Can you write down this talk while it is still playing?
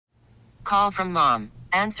Call from mom.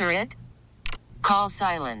 Answer it. Call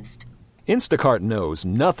silenced. Instacart knows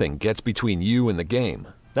nothing gets between you and the game.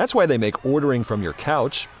 That's why they make ordering from your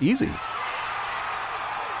couch easy.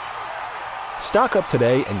 Stock up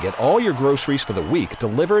today and get all your groceries for the week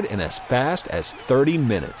delivered in as fast as 30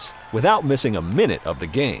 minutes without missing a minute of the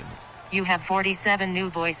game. You have 47 new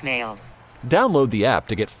voicemails. Download the app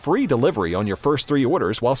to get free delivery on your first 3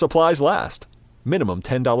 orders while supplies last. Minimum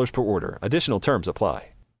 $10 per order. Additional terms apply.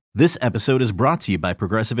 This episode is brought to you by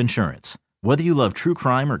Progressive Insurance. Whether you love true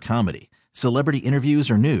crime or comedy, celebrity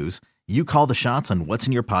interviews or news, you call the shots on what's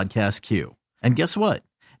in your podcast queue. And guess what?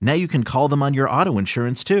 Now you can call them on your auto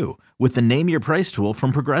insurance too with the Name Your Price tool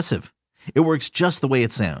from Progressive. It works just the way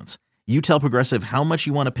it sounds. You tell Progressive how much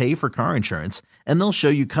you want to pay for car insurance, and they'll show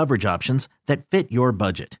you coverage options that fit your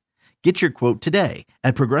budget. Get your quote today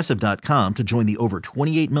at Progressive.com to join the over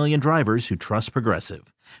 28 million drivers who trust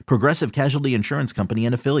Progressive. Progressive Casualty Insurance Company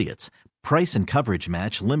and Affiliates. Price and coverage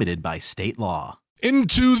match limited by state law.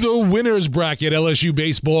 Into the winners bracket, LSU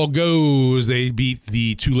baseball goes. They beat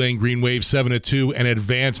the Tulane Green Wave 7-2 and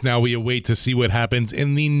advance. Now we await to see what happens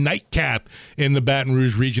in the nightcap in the Baton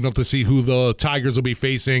Rouge Regional to see who the Tigers will be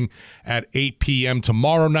facing at 8 p.m.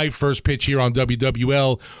 tomorrow night. First pitch here on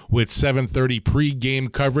WWL with 7:30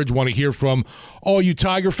 pregame coverage. Want to hear from all you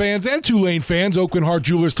Tiger fans and Tulane fans. Oakland Heart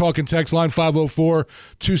Jewelers talking text line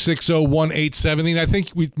 504-260-1870. And I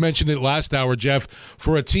think we mentioned it last hour, Jeff,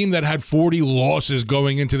 for a team that had 40 losses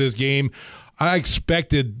going into this game, I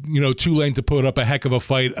expected, Tulane to put up a heck of a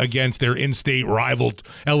fight against their in-state rival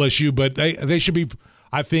LSU, but they should be,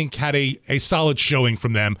 I think, had a solid showing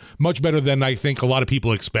from them, much better than I think a lot of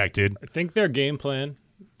people expected. I think their game plan,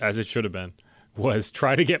 as it should have been, was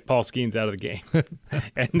try to get Paul Skenes out of the game.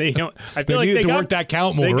 And they don't. I feel they like work that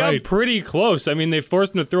count more, they right? got pretty close. I mean, they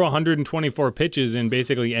forced him to throw 124 pitches. In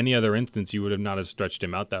basically any other instance, you would have not have stretched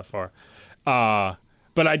him out that far.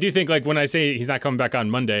 But I do think, when I say he's not coming back on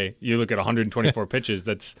Monday, you look at 124 pitches,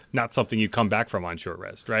 that's not something you come back from on short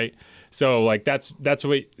rest, right? So, that's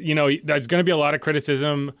what, there's going to be a lot of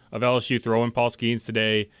criticism of LSU throwing Paul Skenes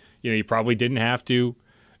today. You probably didn't have to.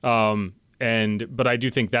 But I do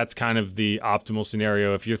think that's kind of the optimal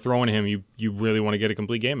scenario. If you're throwing him, you really want to get a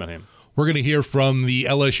complete game on him. We're going to hear from the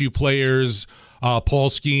LSU players, Paul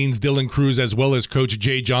Skenes, Dylan Cruz, as well as Coach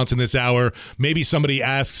Jay Johnson this hour. Maybe somebody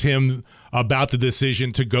asks him about the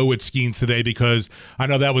decision to go with Skenes today, because I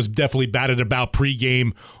know that was definitely batted about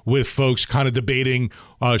pregame with folks kind of debating,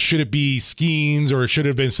 should it be Skenes or should it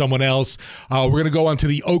have been someone else? We're going to go on to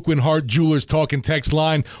the Oakland Heart Jewelers talking text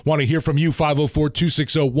line. Want to hear from you,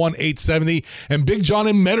 504-260-1870. And Big John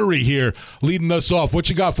and Metairie here leading us off. What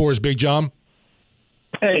you got for us, Big John?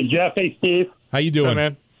 Hey, Jeff. Hey, Steve. How you doing,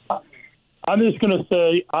 man? I'm just going to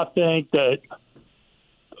say I think that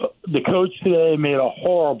the coach today made a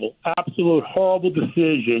absolute horrible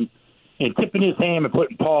decision in tipping his hand and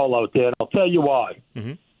putting Paul out there. And I'll tell you why.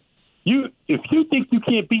 Mm-hmm. If you think you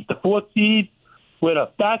can't beat the 4th seed with a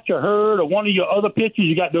Thatcher Hurd or one of your other pitchers,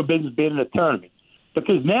 you got no business being in the tournament.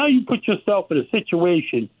 Because now you put yourself in a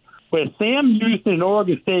situation where Sam Houston and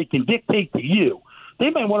Oregon State can dictate to you. They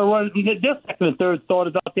might want to run their second and third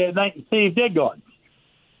starters out there tonight and save their guns.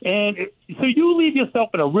 And so you leave yourself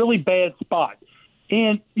in a really bad spot.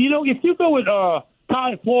 And, if you go with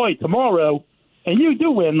Ty Floyd tomorrow and you do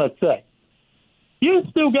win, let's say, you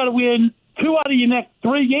still got to win 2 out of your next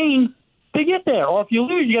 3 games to get there. Or if you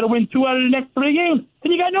lose, you got to win 2 out of the next 3 games.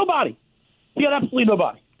 And you got nobody. You got absolutely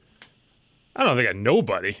nobody. I don't think I got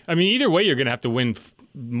nobody. I mean, either way, you're going to have to win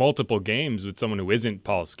multiple games with someone who isn't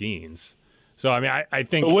Paul Skenes. So, I mean, I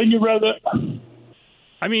think. But wouldn't you rather?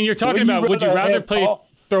 I mean, you're talking about would you rather throw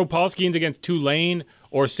Paul Skenes against Tulane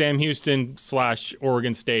or Sam Houston /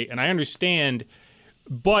 Oregon State? And I understand,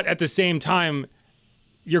 but at the same time,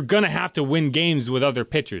 you're going to have to win games with other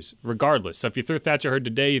pitchers regardless. So if you threw Thatcher Hurd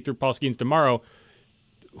today, you threw Paul Skenes tomorrow,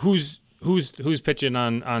 who's pitching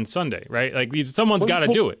on Sunday, right? Someone's got to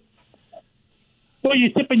do it. Well,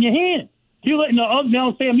 you're tipping your hand. You letting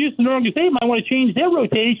now Sam Houston and Oregon State might want to change their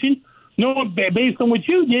rotation, based on what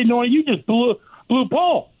you did, knowing you just blew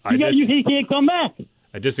Paul. He can't come back.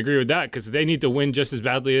 I disagree with that because they need to win just as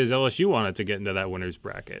badly as LSU wanted to get into that winner's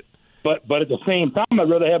bracket. But at the same time, I'd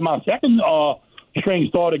rather have my second string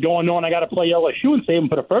starter going on. I got to play LSU and save him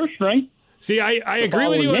for the first string. See, I agree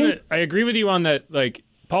with you on that. I agree with you on that.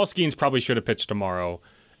 Paul Skenes probably should have pitched tomorrow.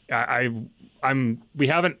 We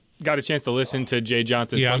haven't got a chance to listen to Jay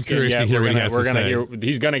Johnson's I'm curious to hear what he has to say.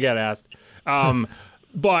 He's going to get asked.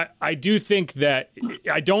 But I don't think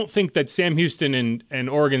that Sam Houston and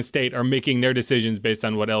Oregon State are making their decisions based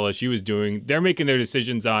on what LSU is doing. They're making their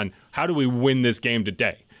decisions on how do we win this game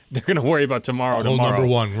today. They're going to worry about tomorrow. Number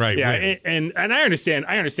one, right? Yeah, right. And I understand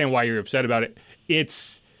why you're upset about it.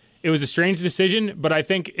 It was a strange decision, but I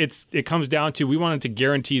think it comes down to we wanted to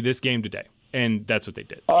guarantee this game today, and that's what they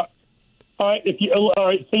did. All right,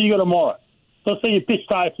 say you go tomorrow. Let's say you pitch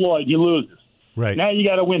Ty Floyd, you lose. Right. Now you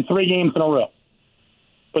got to win 3 games in a row.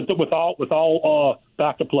 But with all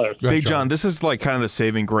backup players. Big John, this is like kind of the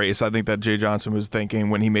saving grace I think that Jay Johnson was thinking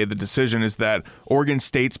when he made the decision is that Oregon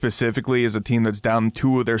State specifically is a team that's down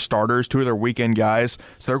 2 of their starters, 2 of their weekend guys.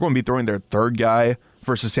 So they're going to be throwing their 3rd guy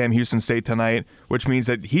versus Sam Houston State tonight, which means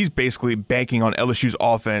that he's basically banking on LSU's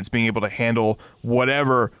offense being able to handle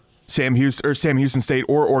whatever Sam Houston State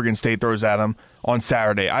or Oregon State throws at him on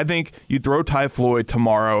Saturday. I think you throw Ty Floyd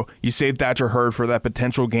tomorrow. You save Thatcher Hurd for that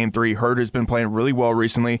potential Game 3. Hurd has been playing really well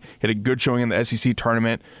recently. Hit a good showing in the SEC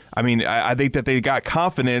tournament. I mean, I think that they got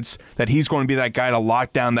confidence that he's going to be that guy to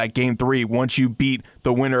lock down that Game 3 once you beat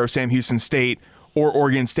the winner of Sam Houston State or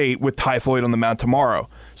Oregon State with Ty Floyd on the mound tomorrow.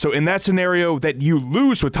 So in that scenario that you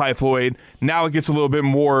lose with Ty Floyd, now it gets a little bit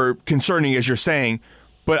more concerning, as you're saying.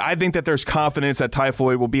 But I think that there's confidence that Ty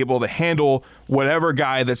Floyd will be able to handle whatever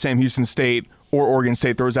guy that Sam Houston State or Oregon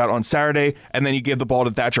State throws out on Saturday, and then you give the ball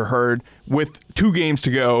to Thatcher Hurd with 2 games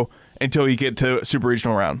to go until you get to Super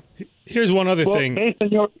Regional round. Here's one other thing.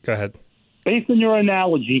 Go ahead. Based on your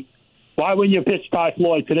analogy, why wouldn't you pitch Ty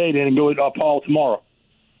Floyd today then and go with Paul tomorrow?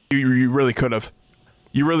 You really could have.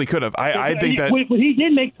 You really could have. I think that what he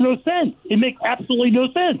did makes no sense. It makes absolutely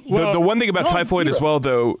no sense. The one thing about Ty Floyd as well,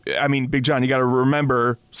 though, I mean, Big John, you got to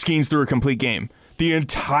remember Skenes threw a complete game. The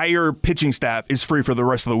entire pitching staff is free for the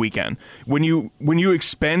rest of the weekend. When you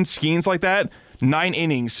expend Skenes like that, 9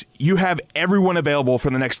 innings, you have everyone available for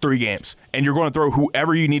the next 3 games, and you're going to throw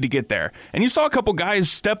whoever you need to get there. And you saw a couple guys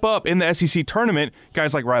step up in the SEC tournament,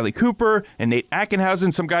 guys like Riley Cooper and Nate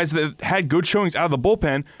Ackenhausen, some guys that had good showings out of the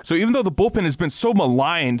bullpen. So even though the bullpen has been so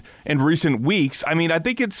maligned in recent weeks, I mean, I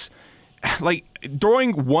think it's like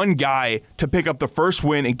throwing one guy to pick up the first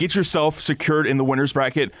win and get yourself secured in the winner's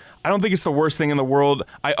bracket. I don't think it's the worst thing in the world.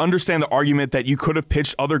 I understand the argument that you could have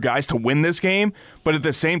pitched other guys to win this game, but at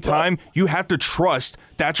the same time, you have to trust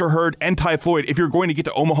Thatcher Hurd and Ty Floyd if you're going to get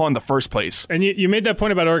to Omaha in the first place. And you made that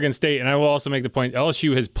point about Oregon State, and I will also make the point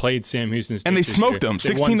LSU has played Sam Houston State and they smoked them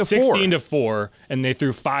 16-4. 16-4, and they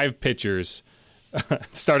threw 5 pitchers.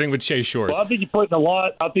 Starting with Shea Shores. Well, I think you're putting a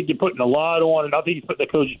lot. I think you're putting a lot on it. I think the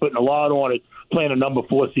coach is putting a lot on it. Playing a number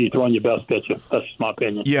 4 seed, throwing your best pitcher. That's just my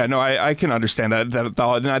opinion. Yeah, no, I can understand that,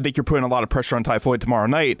 and I think you're putting a lot of pressure on Ty Floyd tomorrow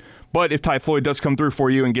night. But if Ty Floyd does come through for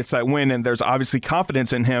you and gets that win, and there's obviously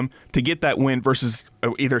confidence in him to get that win versus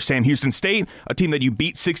either Sam Houston State, a team that you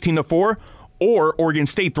beat 16-4, or Oregon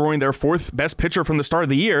State throwing their 4th best pitcher from the start of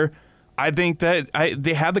the year, I think that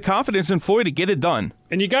they have the confidence in Floyd to get it done.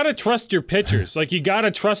 And you got to trust your pitchers. Like, you got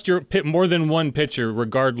to trust your more than one pitcher,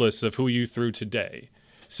 regardless of who you threw today.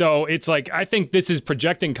 So it's like, I think this is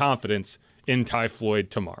projecting confidence in Ty Floyd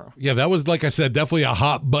tomorrow. Yeah, that was, like I said, definitely a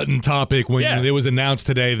hot button topic when it was announced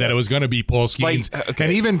today that it was going to be Paul Skenes.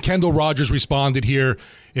 And even Kendall Rogers responded here.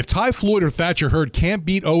 If Ty Floyd or Thatcher Hurd can't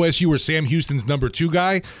beat OSU or Sam Houston's number 2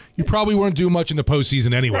 guy, you probably wouldn't do much in the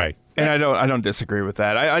postseason anyway. And I don't disagree with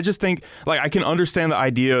that. I just think, like, I can understand the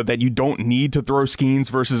idea that you don't need to throw Skenes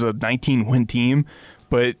versus a 19-win team,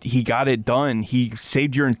 but he got it done. He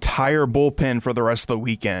saved your entire bullpen for the rest of the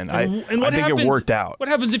weekend. I think it worked out. What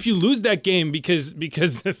happens if you lose that game because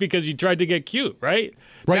you tried to get cute, right?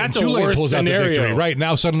 Right, That's and Tulane a worse pulls scenario. out the victory. Right,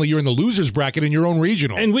 now suddenly you're in the loser's bracket in your own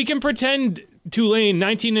regional. And we can pretend Tulane,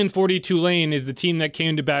 19-40 Tulane is the team that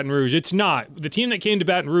came to Baton Rouge. It's not. The team that came to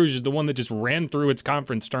Baton Rouge is the one that just ran through its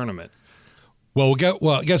conference tournament. Well, guess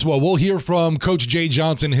what? We'll hear from Coach Jay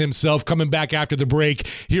Johnson himself coming back after the break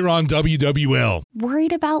here on WWL.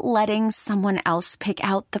 Worried about letting someone else pick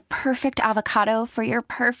out the perfect avocado for your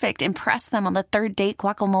perfect impress them on the 3rd date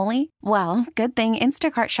guacamole? Well, good thing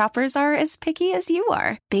Instacart shoppers are as picky as you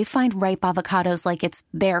are. They find ripe avocados like it's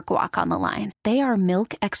their guac on the line. They are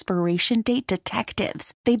milk expiration date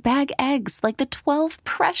detectives. They bag eggs like the 12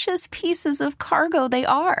 precious pieces of cargo they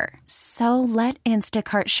are. So let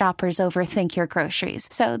Instacart shoppers overthink your groceries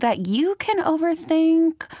so that you can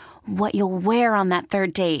overthink what you'll wear on that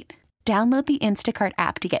 3rd date. Download the Instacart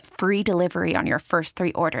app to get free delivery on your first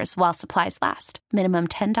 3 orders while supplies last. Minimum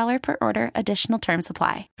 $10 per order. Additional terms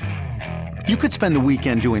apply. You could spend the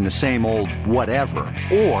weekend doing the same old whatever,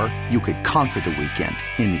 or you could conquer the weekend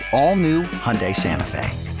in the all-new Hyundai Santa Fe.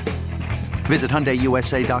 Visit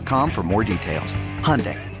HyundaiUSA.com for more details.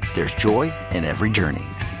 Hyundai, there's joy in every journey.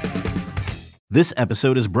 This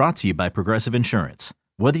episode is brought to you by Progressive Insurance.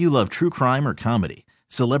 Whether you love true crime or comedy,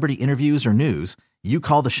 celebrity interviews or news, you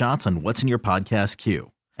call the shots on what's in your podcast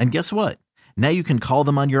queue. And guess what? Now you can call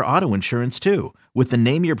them on your auto insurance too with the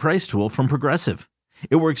Name Your Price tool from Progressive.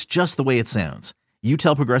 It works just the way it sounds. You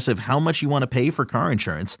tell Progressive how much you want to pay for car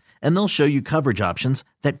insurance, and they'll show you coverage options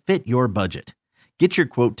that fit your budget. Get your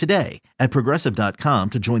quote today at Progressive.com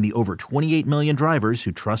to join the over 28 million drivers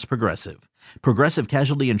who trust Progressive. Progressive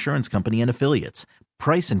Casualty Insurance Company and Affiliates.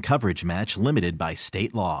 Price and coverage match limited by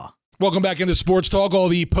state law. Welcome back into Sports Talk. All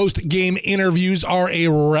the post-game interviews are a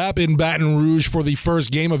wrap in Baton Rouge for the first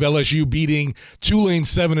game of LSU beating Tulane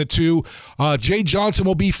 7-2. Jay Johnson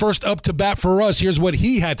will be first up to bat for us. Here's what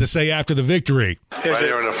he had to say after the victory. Right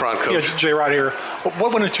here in the front, Coach. Yeah, Jay, right here.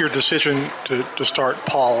 What went into your decision to start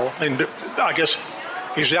Paul? And I guess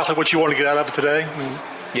exactly what you want to get out of it today?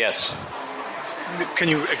 Yes. Can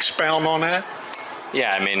you expound on that?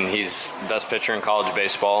 Yeah, I mean, he's the best pitcher in college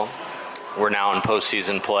baseball. We're now in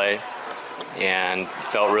postseason play and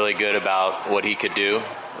felt really good about what he could do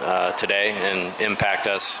today and impact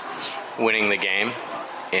us winning the game.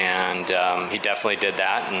 And he definitely did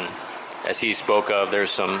that. And as he spoke of,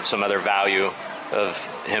 there's some other value of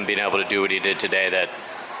him being able to do what he did today that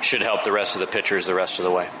should help the rest of the pitchers the rest of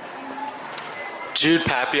the way. Jude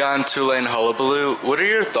Papillon, Tulane Hullabaloo. What are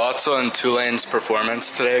your thoughts on Tulane's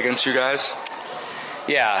performance today against you guys?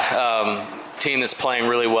 Yeah, team that's playing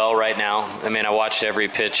really well right now. I mean, I watched every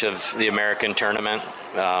pitch of the American tournament.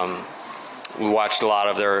 We watched a lot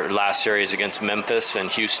of their last series against Memphis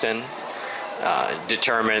and Houston.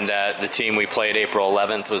 Determined that the team we played April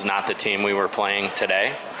 11th was not the team we were playing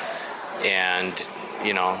today. And,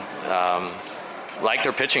 like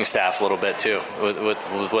their pitching staff a little bit too,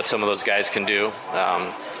 with what some of those guys can do.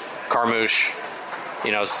 Carmouche,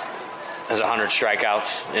 has 100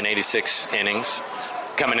 strikeouts in 86 innings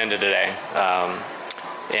coming into today.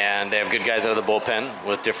 And they have good guys out of the bullpen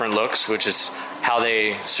with different looks, which is how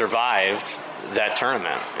they survived that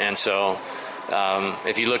tournament. And so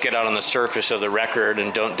if you look at it on the surface of the record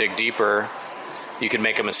and don't dig deeper, you can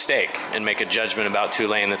make a mistake and make a judgment about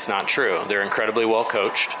Tulane that's not true. They're incredibly well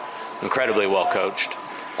coached. They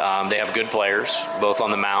have good players, both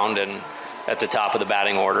on the mound and at the top of the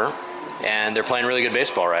batting order. And they're playing really good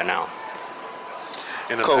baseball right now.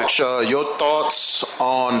 Coach, your thoughts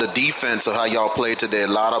on the defense of how y'all played today? A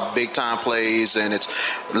lot of big-time plays, and it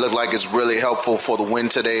looked like it's really helpful for the win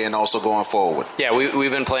today and also going forward. Yeah,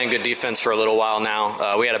 we've been playing good defense for a little while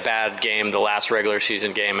now. We had a bad game, the last regular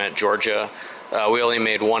season game at Georgia. We only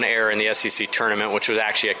made one error in the SEC tournament, which was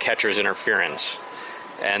actually a catcher's interference.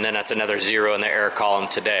 And then that's another 0 in the error column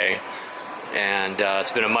today. And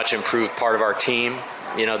it's been a much improved part of our team,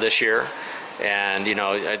 this year. And,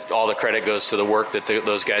 all the credit goes to the work that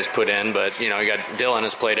those guys put in. But, you got Dylan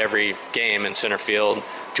has played every game in center field.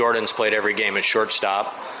 Jordan's played every game at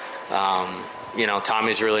shortstop.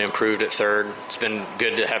 Tommy's really improved at third. It's been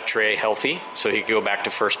good to have Trey healthy so he could go back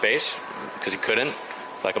to first base because he couldn't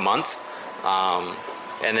for like a month.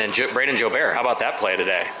 And then Braden Jobert, how about that play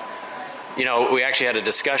today? We actually had a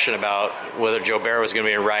discussion about whether Jobert was going to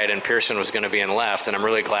be in right and Pearson was going to be in left, and I'm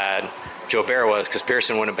really glad Jobert was, because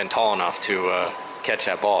Pearson wouldn't have been tall enough to catch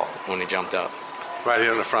that ball when he jumped up. Right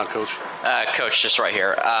here in the front, Coach. Coach, just right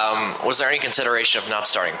here. Was there any consideration of not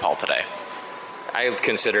starting Paul today? I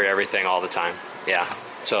consider everything all the time, yeah.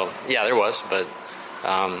 So, yeah, there was, but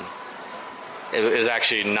it was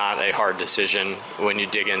actually not a hard decision when you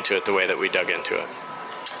dig into it the way that we dug into it.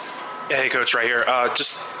 Hey, Coach, right here.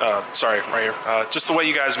 Just the way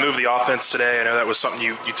you guys moved the offense today, I know that was something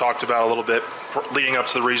you talked about a little bit leading up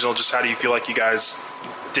to the regional. Just how do you feel like you guys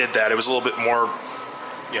did that? It was a little bit more,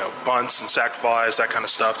 bunts and sac flies, that kind of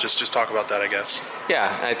stuff. Just talk about that, I guess.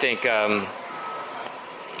 Yeah, I think,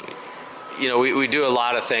 we do a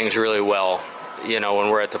lot of things really well, when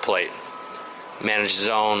we're at the plate. Manage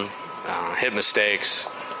zone, hit mistakes,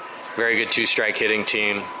 very good two-strike hitting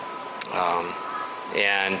team.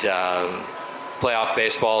 And playoff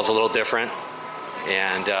baseball is a little different,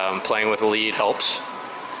 and playing with a lead helps.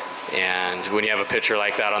 And when you have a pitcher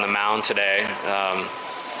like that on the mound today,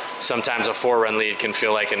 sometimes a 4-run lead can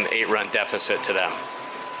feel like an 8-run deficit to them.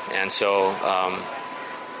 And so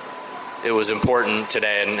it was important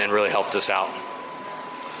today and really helped us out.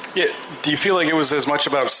 Yeah. Do you feel like it was as much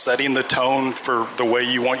about setting the tone for the way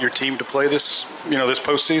you want your team to play this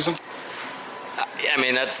postseason? I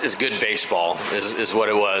mean, it's good baseball is what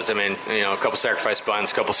it was. I mean, a couple sacrifice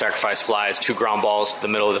bunts, a couple sacrifice flies, 2 ground balls to the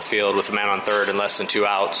middle of the field with a man on third and less than 2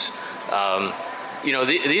 outs.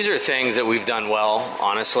 These are things that we've done well,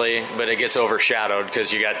 honestly, but it gets overshadowed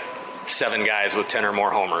because you got 7 guys with 10 or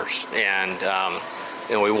more homers, and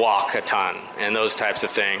we walk a ton and those types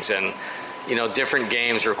of things. And, different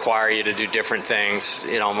games require you to do different things.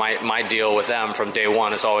 My deal with them from day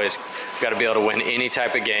one is always got to be able to win any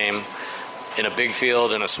type of game. in a big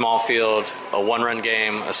field, in a small field, a one-run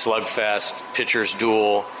game, a slugfest, pitchers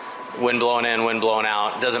duel, wind blowing in, wind blowing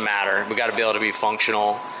out. It doesn't matter. We got to be able to be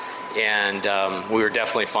functional, and we were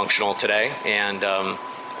definitely functional today. And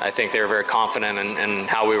I think they were very confident in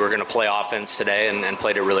how we were going to play offense today, and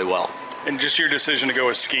played it really well. And just your decision to go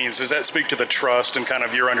with Skenes, does that speak to the trust and kind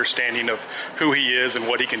of your understanding of who he is and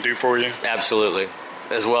what he can do for you? Absolutely,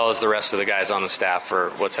 as well as the rest of the guys on the staff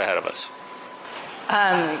for what's ahead of us.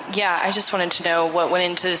 I just wanted to know what went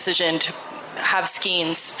into the decision to have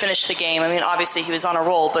Skenes finish the game. I mean, obviously he was on a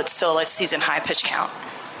roll, but still a season-high pitch count.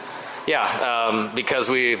 Yeah, because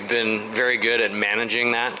we've been very good at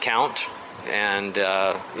managing that count and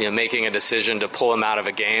making a decision to pull him out of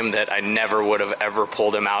a game that I never would have ever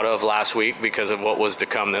pulled him out of last week because of what was to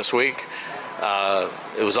come this week.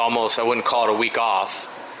 It was almost, I wouldn't call it a week off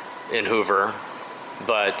in Hoover,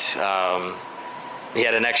 but he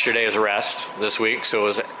had an extra day's rest this week, so it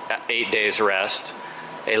was 8 days rest.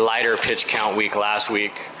 A lighter pitch count week last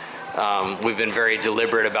week. We've been very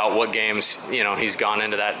deliberate about what games, he's gone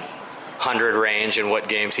into that 100 range and what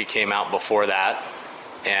games he came out before that.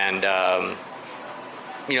 And,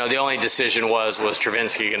 the only decision was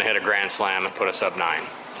Travinsky going to hit a grand slam and put us up 9?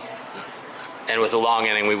 And with a long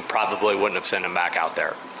inning, we probably wouldn't have sent him back out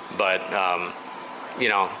there. But,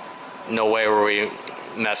 no way were we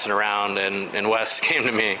messing around. And Wes came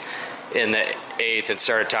to me in the 8th and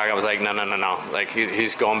started talking. I was like, no. Like,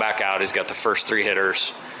 he's going back out. He's got the first 3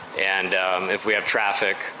 hitters. And if we have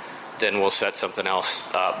traffic, then we'll set something else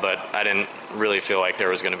up. But I didn't really feel like there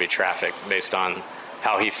was going to be traffic based on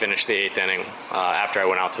how he finished the 8th inning after I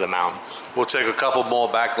went out to the mound. We'll take a couple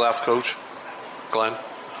more back left, Coach. Glenn?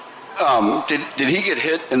 Did he get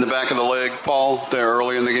hit in the back of the leg, Paul, there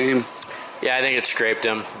early in the game? Yeah, I think it scraped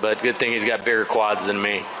him, but good thing he's got bigger quads than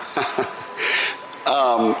me.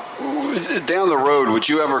 Down the road, would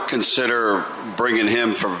you ever consider bringing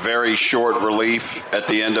him for very short relief at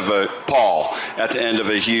the end of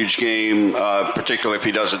a huge game, particularly if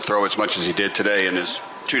he doesn't throw as much as he did today in his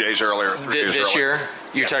 2 days earlier? This year,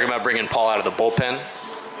 you're talking about bringing Paul out of the bullpen?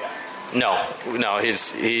 No,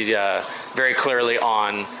 he's very clearly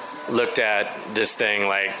looked at this thing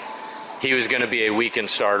like he was going to be a weekend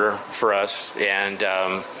starter for us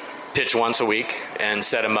and pitch once a week and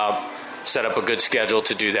set up a good schedule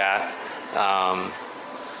to do that.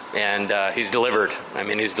 And he's delivered. I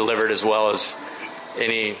mean, he's delivered as well as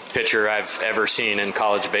any pitcher I've ever seen in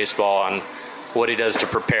college baseball on what he does to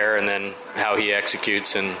prepare and then how he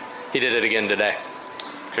executes. And he did it again today.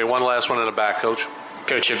 Okay, one last one in the back, Coach.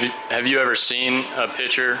 Coach, have you ever seen a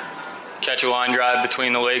pitcher catch a line drive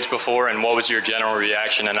between the legs before, and what was your general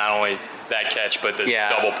reaction to not only that catch but the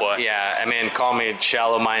double play? Yeah, I mean, call me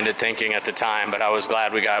shallow-minded thinking at the time, but I was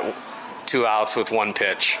glad we got 2 outs with 1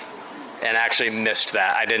 pitch and actually missed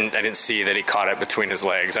that. I didn't see that he caught it between his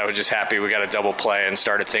legs. I was just happy we got a double play and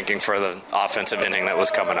started thinking for the offensive inning that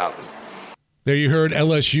was coming up. There you heard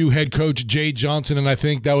LSU head coach Jay Johnson, and I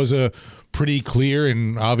think that was a pretty clear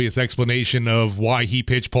and obvious explanation of why he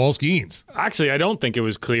pitched Paul Skenes. Actually, I don't think it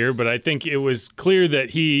was clear, but I think it was clear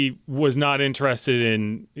that he was not interested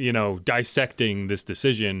in, dissecting this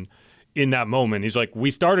decision in that moment. He's like,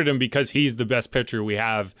 we started him because he's the best pitcher we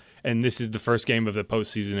have, and this is the first game of the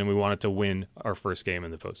postseason, and we wanted to win our first game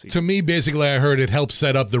in the postseason. To me, basically, I heard it helped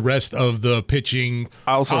set up the rest of the pitching.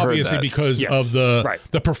 I also obviously heard that. Because of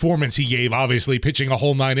the performance he gave. Obviously, pitching a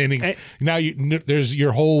whole 9 innings. Now there's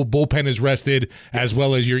your whole bullpen is rested, as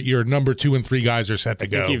well as your number 2 and 3 guys are set to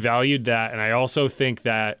go. I think he valued that, and I also think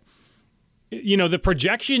that the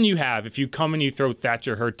projection you have if you come and you throw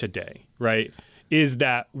Thatcher Hurd today, right, is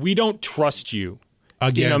that we don't trust you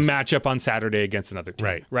in a matchup on Saturday against another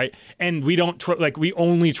team, right? And we don't we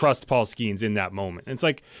only trust Paul Skenes in that moment. And it's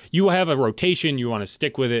like you have a rotation, you want to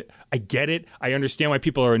stick with it. I get it. I understand why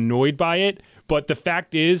people are annoyed by it, but the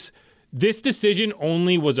fact is, this decision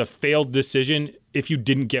only was a failed decision if you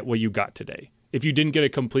didn't get what you got today. If you didn't get a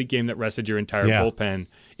complete game that rested your entire bullpen.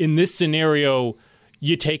 In this scenario,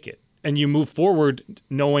 you take it and you move forward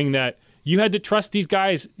knowing that you had to trust these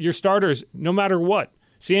guys, your starters, no matter what.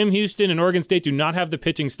 Sam Houston and Oregon State do not have the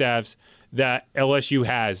pitching staffs that LSU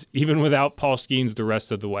has, even without Paul Skenes the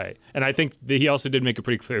rest of the way. And I think that he also did make it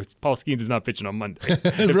pretty clear Paul Skenes is not pitching on Monday.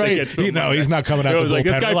 Right. No, he's not coming out of the bullpen.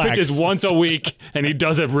 This guy pitches once a week, and he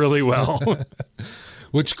does it really well.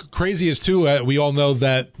 What's crazy is, too, we all know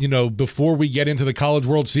that, before we get into the College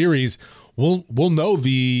World Series, we'll know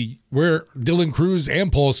where Dylan Cruz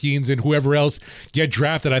and Paul Skenes and whoever else get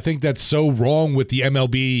drafted. I think that's so wrong with the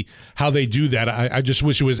MLB, how they do that. I just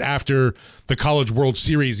wish it was after the College World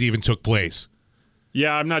Series even took place.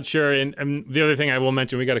 Yeah, I'm not sure. And the other thing I will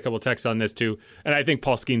mention, we got a couple texts on this too, and I think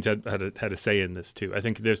Paul Skenes had a say in this too. I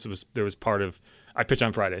think there was part of, I pitch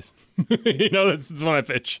on Fridays. This is when I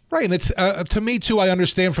pitch. Right, and it's to me too. I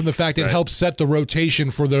understand from the fact it helps set the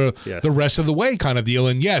rotation for the rest of the way kind of deal.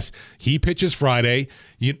 And yes, he pitches Friday.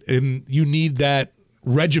 You need that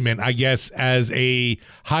regiment, I guess, as a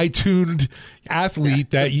high-tuned athlete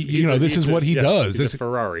that this is what he does. He's a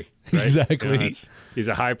Ferrari. Right? Exactly. He's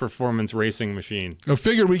a high-performance racing machine. I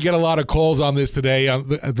figured we'd get a lot of calls on this today, on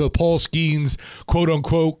the Paul Skenes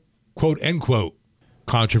quote-unquote, quote-unquote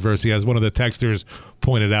controversy. As one of the texters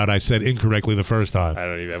pointed out, I said incorrectly the first time.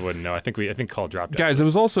 I wouldn't know. I think call dropped out. Guys, it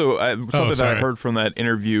was also something that I heard from that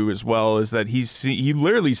interview as well, is that he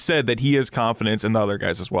literally said that he has confidence in the other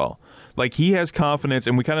guys as well. Like, he has confidence,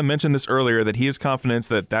 and we kind of mentioned this earlier, that he has confidence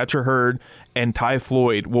that Thatcher Hurd and Ty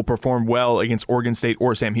Floyd will perform well against Oregon State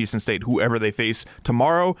or Sam Houston State, whoever they face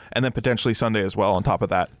tomorrow, and then potentially Sunday as well on top of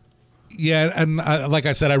that. Yeah, and like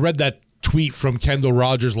I said, I read that tweet from Kendall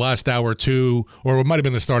Rogers last hour too, or it might have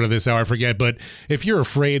been the start of this hour, I forget. But if you're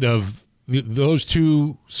afraid of those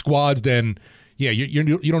two squads, then you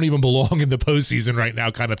don't even belong in the postseason right now,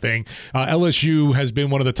 kind of thing. LSU has been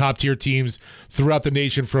one of the top tier teams throughout the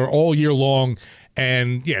nation for all year long.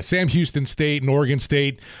 And Sam Houston State and Oregon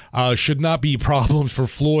State should not be problems for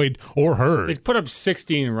Floyd or Hurd. They put up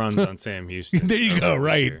 16 runs on Sam Houston. There you go,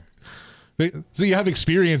 right. So you have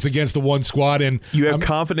experience against the one squad, and you have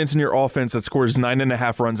confidence in your offense that scores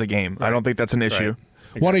 9.5 runs a game. Right. I don't think that's an issue. Right.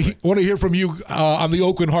 Exactly. Want to hear from you on the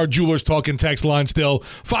Oakland Heart Jewelers talking text line still,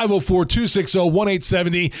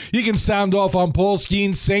 504-260-1870. You can sound off on Paul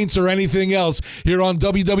Skenes, Saints, or anything else here on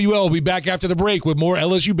WWL. We'll be back after the break with more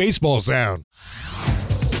LSU baseball sound.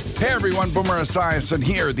 Hey everyone, Boomer Esiason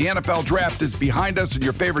here. The NFL Draft is behind us and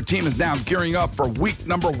your favorite team is now gearing up for week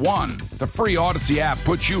number 1. The free Odyssey app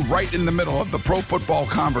puts you right in the middle of the pro football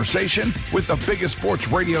conversation with the biggest sports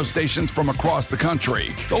radio stations from across the country.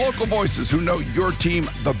 The local voices who know your team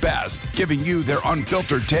the best, giving you their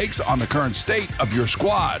unfiltered takes on the current state of your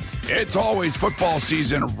squad. It's always football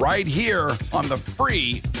season right here on the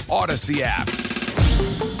free Odyssey app.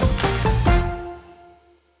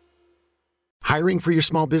 Hiring for your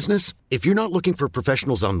small business? If you're not looking for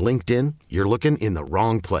professionals on LinkedIn, you're looking in the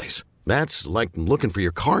wrong place. That's like looking for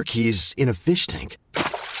your car keys in a fish tank.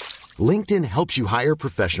 LinkedIn helps you hire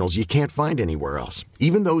professionals you can't find anywhere else,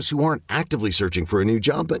 even those who aren't actively searching for a new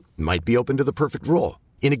job but might be open to the perfect role.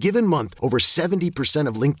 In a given month, over 70%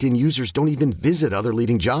 of LinkedIn users don't even visit other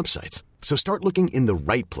leading job sites. So start looking in the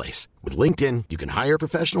right place. With LinkedIn, you can hire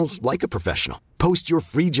professionals like a professional. Post your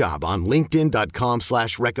free job on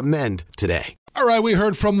linkedin.com/recommend today. All right, we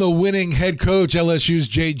heard from the winning head coach. LSU's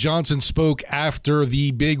Jay Johnson spoke after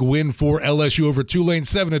the big win for LSU over Tulane,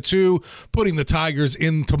 7-2, putting the Tigers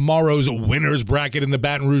in tomorrow's winners bracket in the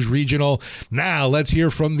Baton Rouge Regional. Now let's hear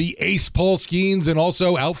from the ace Paul Skenes and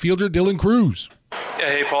also outfielder Dylan Cruz. Yeah,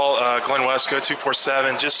 hey, Paul. Glenn West, Go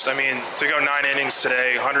 247. To go 9 innings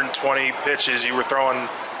today, 120 pitches, you were throwing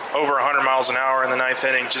over 100 miles an hour in the 9th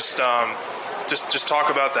inning. Just talk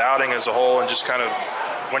about the outing as a whole and just kind of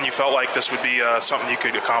when you felt like this would be something you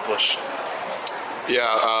could accomplish. Yeah,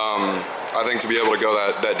 I think to be able to go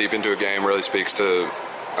that deep into a game really speaks to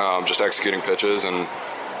just executing pitches, and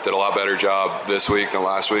did a lot better job this week than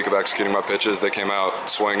last week of executing my pitches. They came out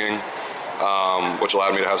swinging, which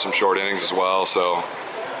allowed me to have some short innings as well. So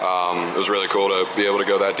it was really cool to be able to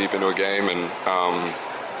go that deep into a game, and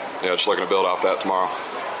just looking to build off that tomorrow.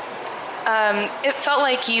 It felt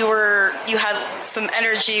like you had some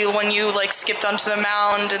energy when you skipped onto the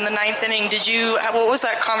mound in the 9th inning. What was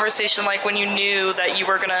that conversation like when you knew that you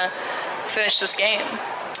were going to finish this game?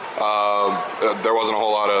 There wasn't a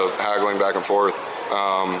whole lot of haggling back and forth.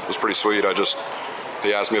 It was pretty sweet.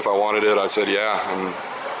 He asked me if I wanted it. I said yeah, and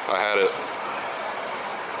I had it.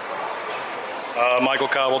 Michael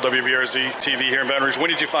Cobble, WBRZ TV here in Baton Rouge. When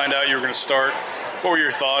did you find out you were going to start? What were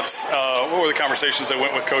your thoughts? What were the conversations that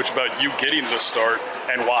went with Coach about you getting the start,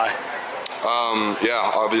 and why?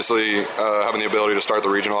 Obviously having the ability to start the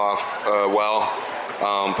regional off well,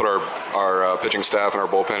 put our pitching staff and our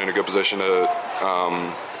bullpen in a good position to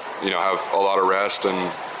have a lot of rest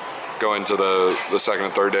and go into the second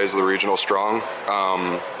and third days of the regional strong.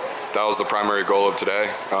 That was the primary goal of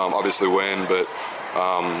today. Obviously win, but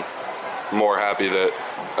more happy that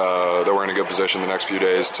we're in a good position the next few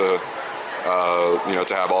days to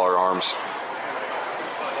have all our arms.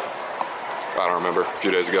 I don't remember, a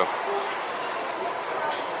few days ago.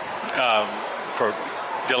 For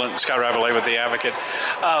Dylan, Scott Ravelet with The Advocate.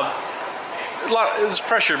 There's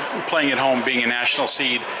pressure playing at home, being a national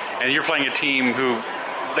seed, and you're playing a team who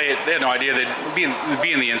they had no idea they'd be in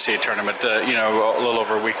the NCAA tournament, a little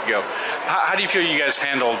over a week ago. How do you feel you guys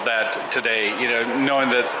handled that today? Knowing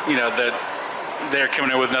that that they're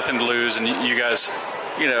coming in with nothing to lose, and you guys,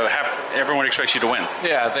 everyone expects you to win.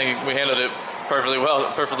 Yeah, I think we handled it perfectly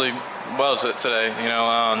well today.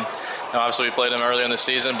 Obviously we played them earlier in the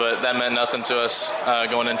season, but that meant nothing to us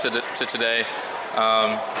going into today. We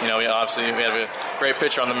had a great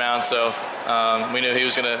pitcher on the mound, so we knew he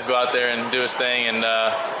was going to go out there and do his thing, and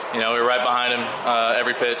we were right behind him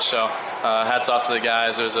every pitch. So hats off to the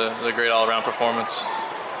guys. It was a great all-around performance.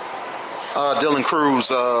 Dylan Cruz,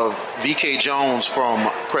 VK Jones from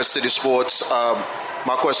Crest City Sports.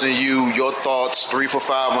 My question to you, your thoughts, 3 for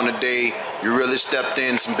 5 on the day. You really stepped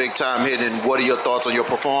in, some big-time hitting. What are your thoughts on your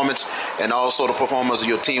performance and also the performance of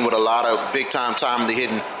your team with a lot of big-time timely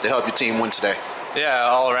hitting to help your team win today? Yeah,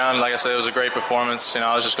 all around, like I said, it was a great performance.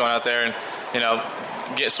 I was just going out there and,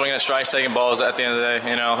 swinging at strikes, taking balls at the end of the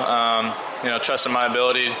day, trusting my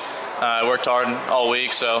ability. I worked hard all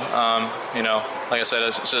week, so, like I said,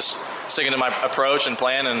 it's just sticking to my approach and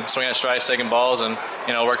plan and swinging at strikes, taking balls, and,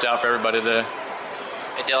 it worked out for everybody today.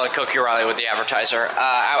 Hey, Dylan, Cook Riley with The Advertiser.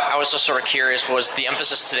 I was just sort of curious, was the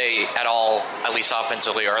emphasis today at all, at least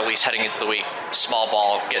offensively, or at least heading into the week, small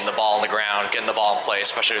ball, getting the ball on the ground, getting the ball in play,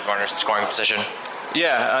 especially with runners in scoring position?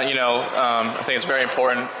 Yeah, I think it's very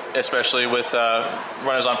important, especially with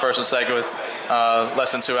runners on first and second with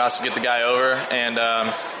less than 2 outs to get the guy over. And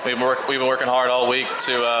we've been working hard all week with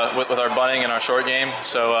our bunting and our short game.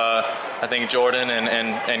 So I think Jordan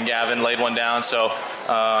and Gavin laid one down. So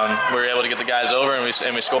we were able to get the guys over, and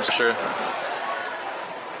we scored for sure.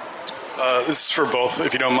 This is for both,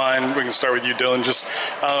 if you don't mind. We can start with you, Dylan. Just,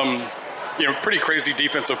 pretty crazy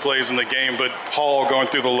defensive plays in the game, but Paul going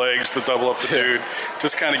through the legs to double up the dude.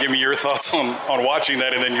 Just kind of give me your thoughts on watching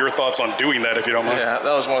that, and then your thoughts on doing that, if you don't mind. Yeah,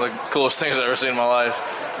 that was one of the coolest things I've ever seen in my life.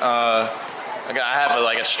 I have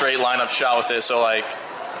a straight lineup shot with it, so I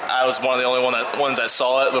was one of the only ones that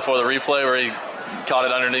saw it before the replay where he caught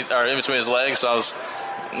it underneath or in between his legs. So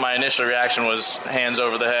my initial reaction was hands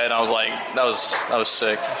over the head. I was like, that was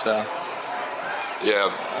sick. So.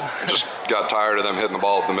 Yeah, just got tired of them hitting the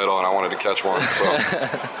ball up the middle, and I wanted to catch one, so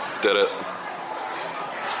did it.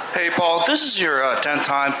 Hey, Paul, this is your 10th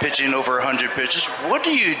time pitching over 100 pitches. What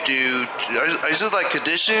do you do? Is it like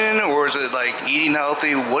conditioning, or is it like eating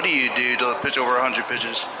healthy? What do you do to pitch over 100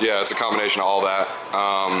 pitches? Yeah, it's a combination of all that.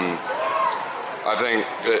 I think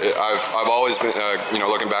I've always been,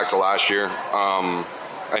 looking back to last year,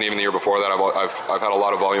 and even the year before that, I've had a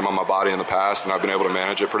lot of volume on my body in the past, and I've been able to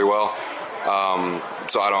manage it pretty well.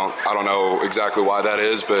 So I don't know exactly why that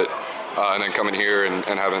is, but and then coming here and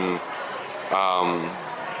having,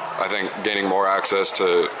 I think gaining more access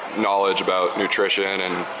to knowledge about nutrition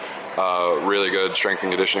and really good strength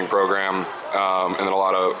and conditioning program, and then a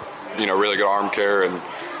lot of really good arm care, and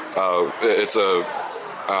it's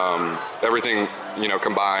everything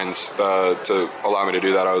combines to allow me to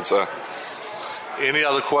do that, I would say. Any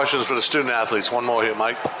other questions for the student athletes? One more here,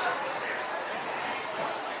 Mike.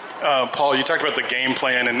 Paul, you talked about the game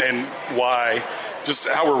plan and why. Just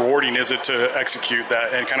how rewarding is it to execute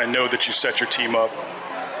that and kind of know that you set your team up?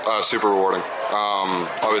 Super rewarding.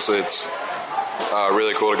 Obviously, it's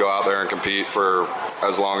really cool to go out there and compete for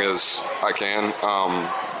as long as I can.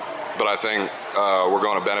 But I think we're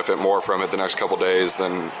going to benefit more from it the next couple days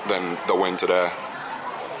than the win today.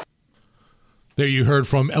 There you heard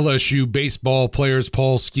from LSU baseball players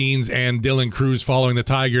Paul Skenes and Dylan Cruz following the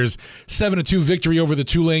Tigers' 7-2 victory over the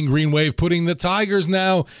Tulane Green Wave, putting the Tigers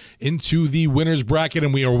now into the winner's bracket.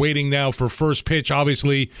 And we are waiting now for first pitch,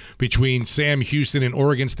 obviously, between Sam Houston and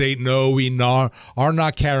Oregon State. No, we are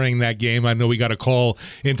not carrying that game. I know we got a call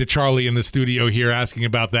into Charlie in the studio here asking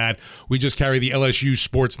about that. We just carry the LSU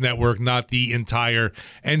Sports Network, not the entire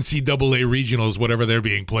NCAA regionals, whatever they're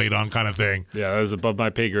being played on kind of thing. Yeah, that was above my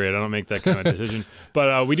pay grade. I don't make that kind of decision.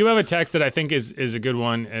 But we do have a text that I think is a good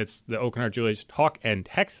one. It's the Oakenheart Julius talk and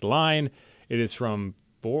text line. It is from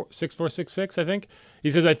 6466, I think. He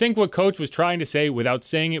says, I think what Coach was trying to say without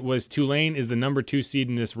saying it was Tulane is the number 2 seed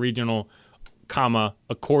in this regional,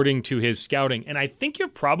 according to his scouting. And I think you're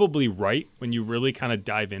probably right when you really kind of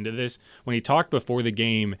dive into this. When he talked before the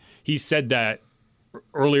game, he said that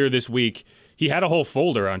earlier this week, he had a whole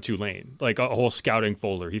folder on Tulane, like a whole scouting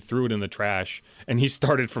folder. He threw it in the trash, and he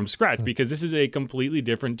started from scratch because this is a completely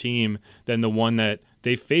different team than the one that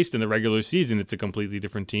they faced in the regular season. It's a completely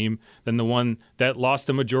different team than the one that lost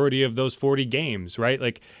the majority of those 40 games,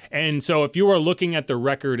 right? And so if you are looking at the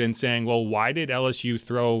record and saying, well, why did LSU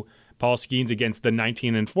throw Paul Skenes against the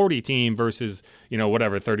 19-40 team versus,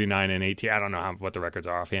 39-18. I don't know what the records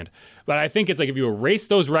are offhand. But I think it's like if you erase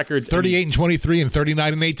those records. 38-23 and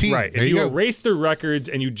 39-18. Right. If you erase the records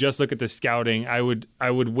and you just look at the scouting, I would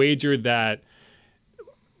wager that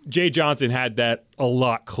Jay Johnson had that a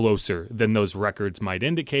lot closer than those records might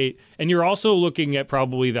indicate. And you're also looking at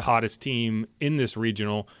probably the hottest team in this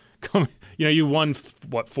regional. You won,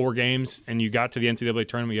 4 games, and you got to the NCAA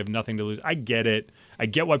tournament. You have nothing to lose. I get it. I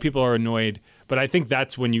get why people are annoyed. But I think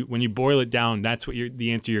that's when you boil it down, that's what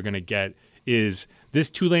the answer you're going to get is this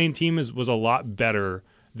Tulane team was a lot better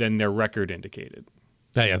than their record indicated.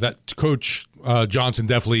 Yeah, that Coach Johnson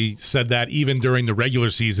definitely said that even during the regular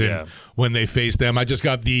season when they faced them. I just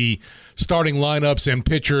got the starting lineups and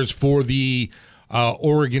pitchers for the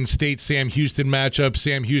Oregon State-Sam Houston matchup.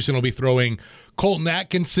 Sam Houston will be throwing Colton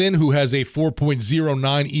Atkinson, who has a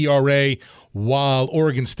 4.09 ERA, while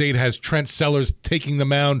Oregon State has Trent Sellers taking the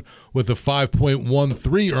mound with a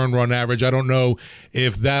 5.13 earned run average. I don't know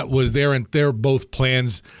if that was there and their both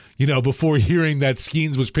plans before hearing that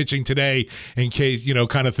Skenes was pitching today in case,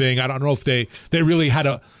 kind of thing. I don't know if they really had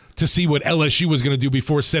to see what LSU was going to do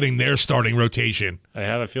before setting their starting rotation. I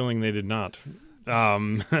have a feeling they did not.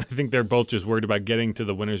 I think they're both just worried about getting to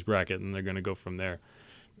the winner's bracket, and they're going to go from there.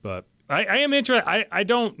 But I am interested. I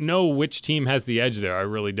don't know which team has the edge there. I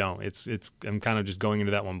really don't. I'm kind of just going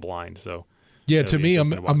into that one blind. So yeah, to me,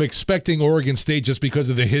 I'm expecting Oregon State just because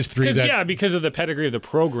of the history. Because of the pedigree of the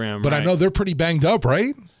program. But right? I know they're pretty banged up,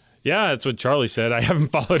 right? Yeah, that's what Charlie said. I haven't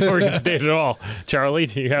followed Oregon State at all. Charlie,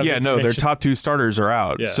 do you have? Yeah, no, their top 2 starters are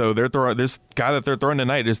out. Yeah. So this guy that they're throwing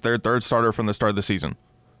tonight is their 3rd starter from the start of the season.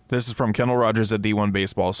 This is from Kendall Rogers at D1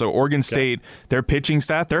 Baseball. So Oregon State, their pitching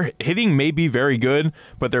staff, their hitting may be very good,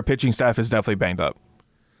 but their pitching staff is definitely banged up.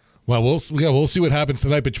 Well, we'll see what happens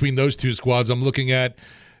tonight between those 2 squads. I'm looking at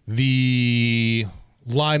the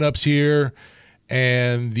lineups here,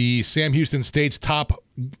 and the Sam Houston State's top,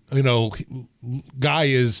 guy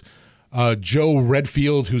is Joe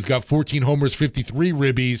Redfield, who's got 14 homers, 53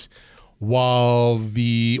 ribbies, while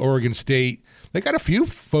the Oregon State, they got a few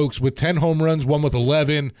folks with 10 home runs, one with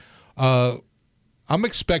 11. I'm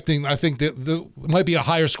expecting, I think that it might be a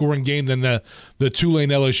higher scoring game than the Tulane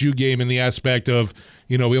LSU game in the aspect of,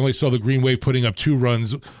 we only saw the Green Wave putting up 2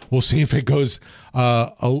 runs. We'll see if it goes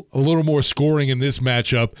a little more scoring in this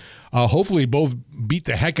matchup. Hopefully both beat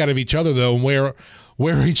the heck out of each other, though, and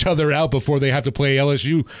wear each other out before they have to play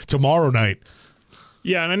LSU tomorrow night.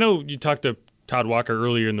 Yeah, and I know you talked to Todd Walker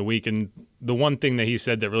earlier in the week, and the one thing that he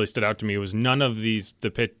said that really stood out to me was none of the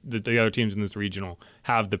other teams in this regional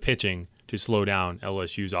have the pitching to slow down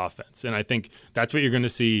LSU's offense. And I think that's what you're going to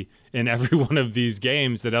see in every one of these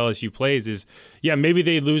games that LSU plays is, maybe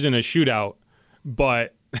they lose in a shootout,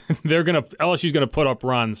 but LSU's going to put up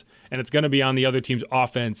runs, and it's going to be on the other team's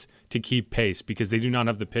offense to keep pace because they do not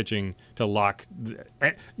have the pitching to lock.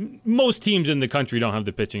 Most teams in the country don't have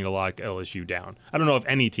the pitching to lock LSU down. I don't know if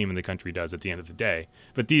any team in the country does at the end of the day,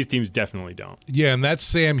 but these teams definitely don't. Yeah, and that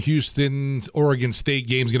Sam Houston Oregon State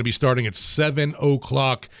game is going to be starting at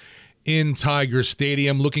 7:00 in Tiger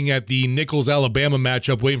Stadium. Looking at the Nichols-Alabama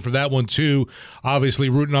matchup, waiting for that one too. Obviously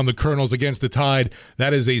rooting on the Colonels against the Tide.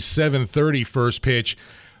 That is a 7:30 first pitch.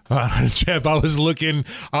 Jeff, I was looking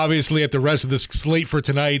obviously at the rest of the slate for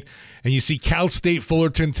tonight, and you see Cal State,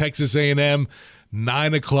 Fullerton, Texas A&M,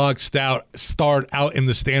 9:00 start out in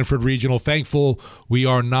the Stanford Regional. Thankful we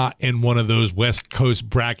are not in one of those West Coast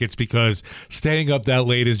brackets because staying up that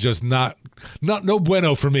late is just no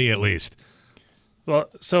bueno for me, at least. Well,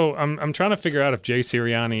 so I'm trying to figure out if Jay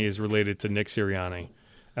Sirianni is related to Nick Sirianni,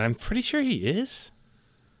 and I'm pretty sure he is.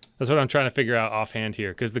 That's what I'm trying to figure out offhand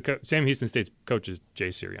here, because Sam Houston State's coach is Jay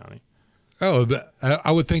Sirianni. Oh,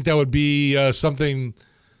 I would think that would be something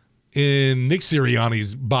in Nick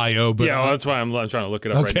Sirianni's bio. But yeah, well, that's why I'm trying to look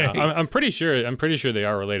it up right now. I'm pretty sure they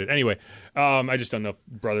are related. Anyway, I just don't know if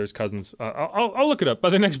brothers, cousins. I'll look it up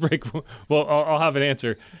by the next break. I'll have an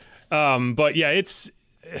answer. But yeah,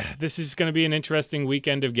 this is going to be an interesting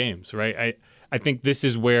weekend of games, right? I think this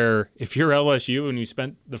is where, if you're LSU and you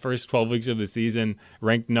spent the first 12 weeks of the season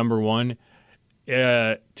ranked number 1,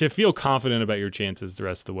 to feel confident about your chances the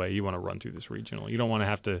rest of the way, you want to run through this regional. You don't want to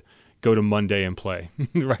have to go to Monday and play,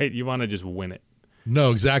 right? You want to just win it.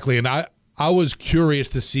 No, exactly. And I was curious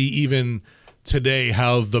to see even today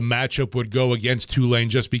how the matchup would go against Tulane,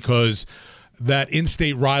 just because that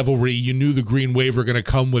in-state rivalry, you knew the Green Wave were going to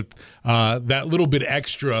come with that little bit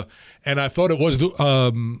extra. And I thought it was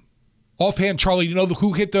offhand, Charlie, do you know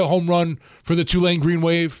who hit the home run for the Tulane Green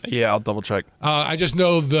Wave? Yeah, I'll double check. I just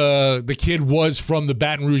know the kid was from the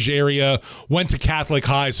Baton Rouge area, went to Catholic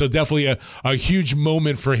High, so definitely a huge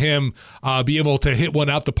moment for him, be able to hit one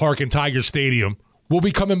out the park in Tiger Stadium. We'll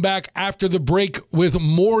be coming back after the break with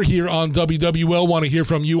more here on WWL. Want to hear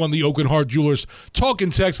from you on the Oakland Heart Jewelers talk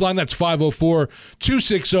and text line. That's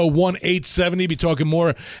 504-260-1870. Be talking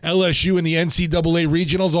more LSU and the NCAA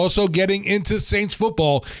regionals. Also getting into Saints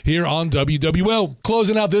football here on WWL.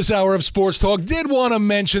 Closing out this hour of Sports Talk, did want to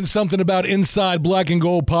mention something about Inside Black and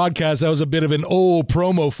Gold podcast. That was a bit of an old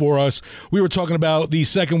promo for us. We were talking about the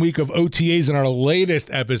second week of OTAs in our latest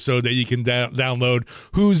episode that you can download.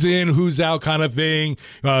 Who's in, who's out kind of thing.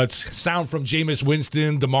 It's sound from Jameis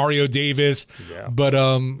Winston, Demario Davis. Yeah. But,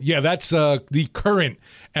 that's the current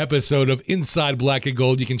episode of Inside Black and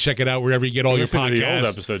Gold. You can check it out wherever you get all your podcasts. Listen to the old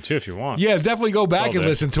episode, too, if you want. Yeah, definitely go back and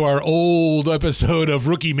listen to our old episode of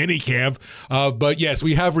Rookie Minicamp. But, yes,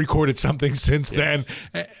 we have recorded something since then.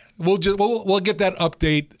 We'll get that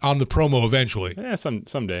update on the promo eventually. Yeah,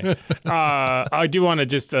 someday. I do want to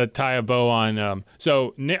just tie a bow on.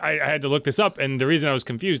 So I had to look this up, and the reason I was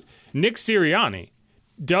confused, Nick Sirianni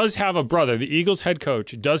does have a brother. The Eagles head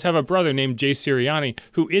coach does have a brother named Jay Sirianni,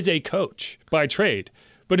 who is a coach by trade.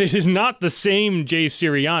 But it is not the same Jay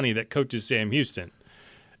Sirianni that coaches Sam Houston.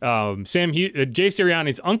 Jay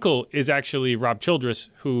Sirianni's uncle is actually Rob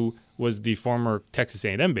Childress, who was the former Texas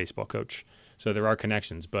A&M baseball coach. So there are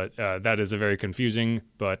connections, but that is a very confusing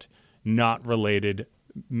but not related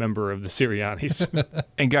member of the Siriannis.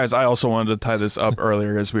 And guys, I also wanted to tie this up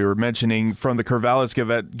earlier as we were mentioning from the Corvallis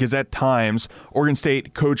Gazette Times. Oregon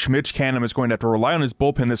State coach Mitch Canham is going to have to rely on his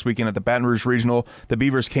bullpen this weekend at the Baton Rouge Regional. The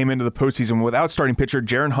Beavers came into the postseason without starting pitcher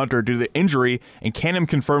Jaron Hunter due to the injury, and Canham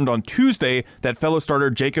confirmed on Tuesday that fellow starter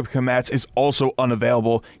Jacob Kamatz is also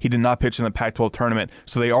unavailable. He did not pitch in the Pac-12 tournament,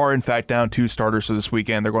 so they are in fact down 2 starters for this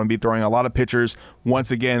weekend. They're going to be throwing a lot of pitchers.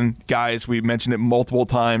 Once again, guys, we mentioned it multiple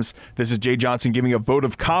times. This is Jay Johnson giving a vote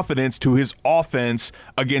of confidence to his offense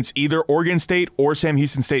against either Oregon State or Sam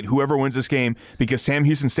Houston State, whoever wins this game, because Sam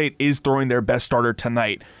Houston State is throwing their best starter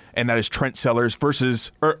tonight, and that is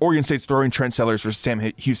Oregon State's throwing Trent Sellers versus Sam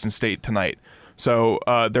Houston State tonight. So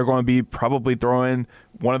they're going to be probably throwing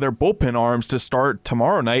one of their bullpen arms to start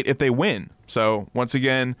tomorrow night if they win. So once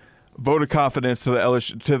again, vote of confidence to the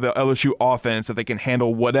LSU offense that they can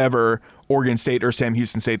handle whatever Oregon State or Sam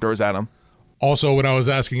Houston State throws at them. Also, when I was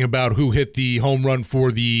asking about who hit the home run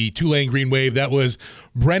for the Tulane Green Wave, that was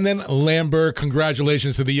Brendan Lambert.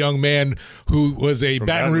 Congratulations to the young man who was a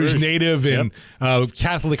Baton Rouge native and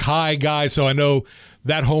Catholic High guy. So I know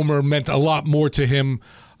that homer meant a lot more to him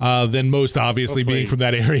than most, obviously, being from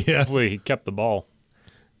that area. Hopefully he kept the ball.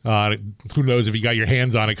 Who knows if you got your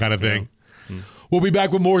hands on it kind of thing. Yeah. We'll be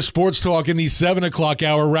back with more sports talk in the 7 o'clock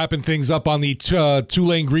hour, wrapping things up on the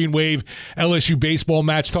Tulane Green Wave LSU baseball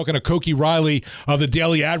match, talking to Koki Riley of the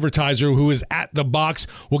Daily Advertiser, who is at the box.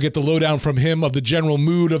 We'll get the lowdown from him of the general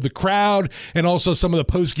mood of the crowd and also some of the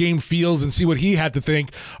post-game feels and see what he had to think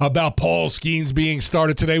about Paul Skenes being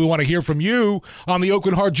started today. We want to hear from you on the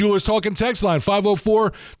Oakland Heart Jewelers talk and text line,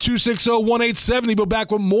 504-260-1870. We'll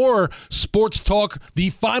back with more sports talk, the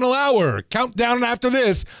final hour. Countdown after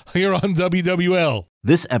this here on WWL.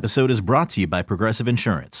 This episode is brought to you by Progressive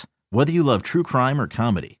Insurance. Whether you love true crime or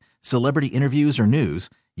comedy, celebrity interviews or news,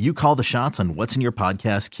 you call the shots on what's in your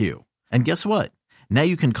podcast queue. And guess what? Now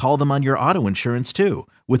you can call them on your auto insurance too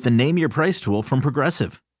with the Name Your Price tool from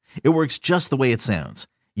Progressive. It works just the way it sounds.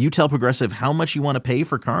 You tell Progressive how much you want to pay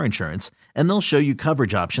for car insurance, and they'll show you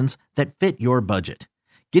coverage options that fit your budget.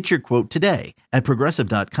 Get your quote today at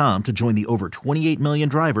Progressive.com to join the over 28 million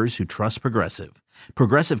drivers who trust Progressive.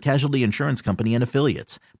 Progressive Casualty Insurance Company and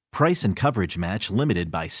Affiliates. Price and coverage match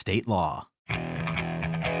limited by state law.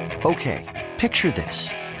 Okay, picture this.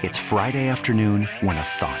 It's Friday afternoon when a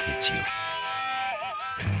thought hits you.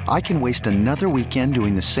 I can waste another weekend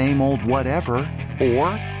doing the same old whatever, or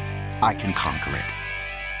I can conquer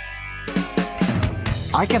it.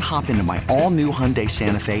 I can hop into my all-new Hyundai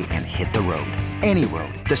Santa Fe and hit the road. Any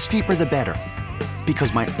road. The steeper, the better.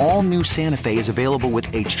 Because my all-new Santa Fe is available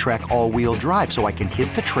with H-Track all-wheel drive, so I can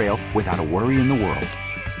hit the trail without a worry in the world.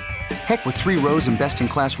 Heck, with 3 rows and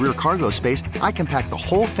best-in-class rear cargo space, I can pack the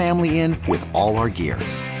whole family in with all our gear.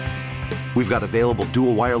 We've got available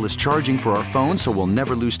dual wireless charging for our phones, so we'll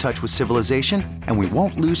never lose touch with civilization, and we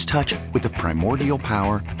won't lose touch with the primordial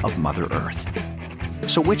power of Mother Earth.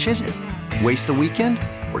 So which is it? Waste the weekend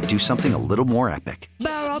or do something a little more epic?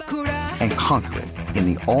 And conquer it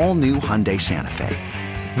in the all-new Hyundai Santa Fe.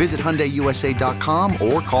 Visit HyundaiUSA.com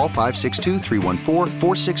or call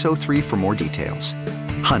 562-314-4603 for more details.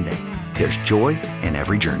 Hyundai, there's joy in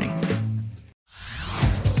every journey.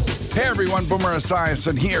 Hey everyone, Boomer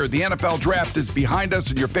Esiason here. The NFL Draft is behind us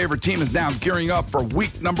and your favorite team is now gearing up for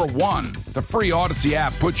week number 1. The free Odyssey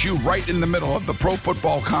app puts you right in the middle of the pro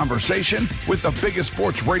football conversation with the biggest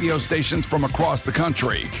sports radio stations from across the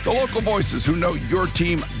country. The local voices who know your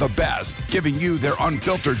team the best, giving you their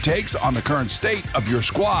unfiltered takes on the current state of your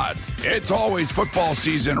squad. It's always football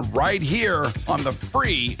season right here on the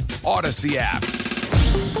free Odyssey app.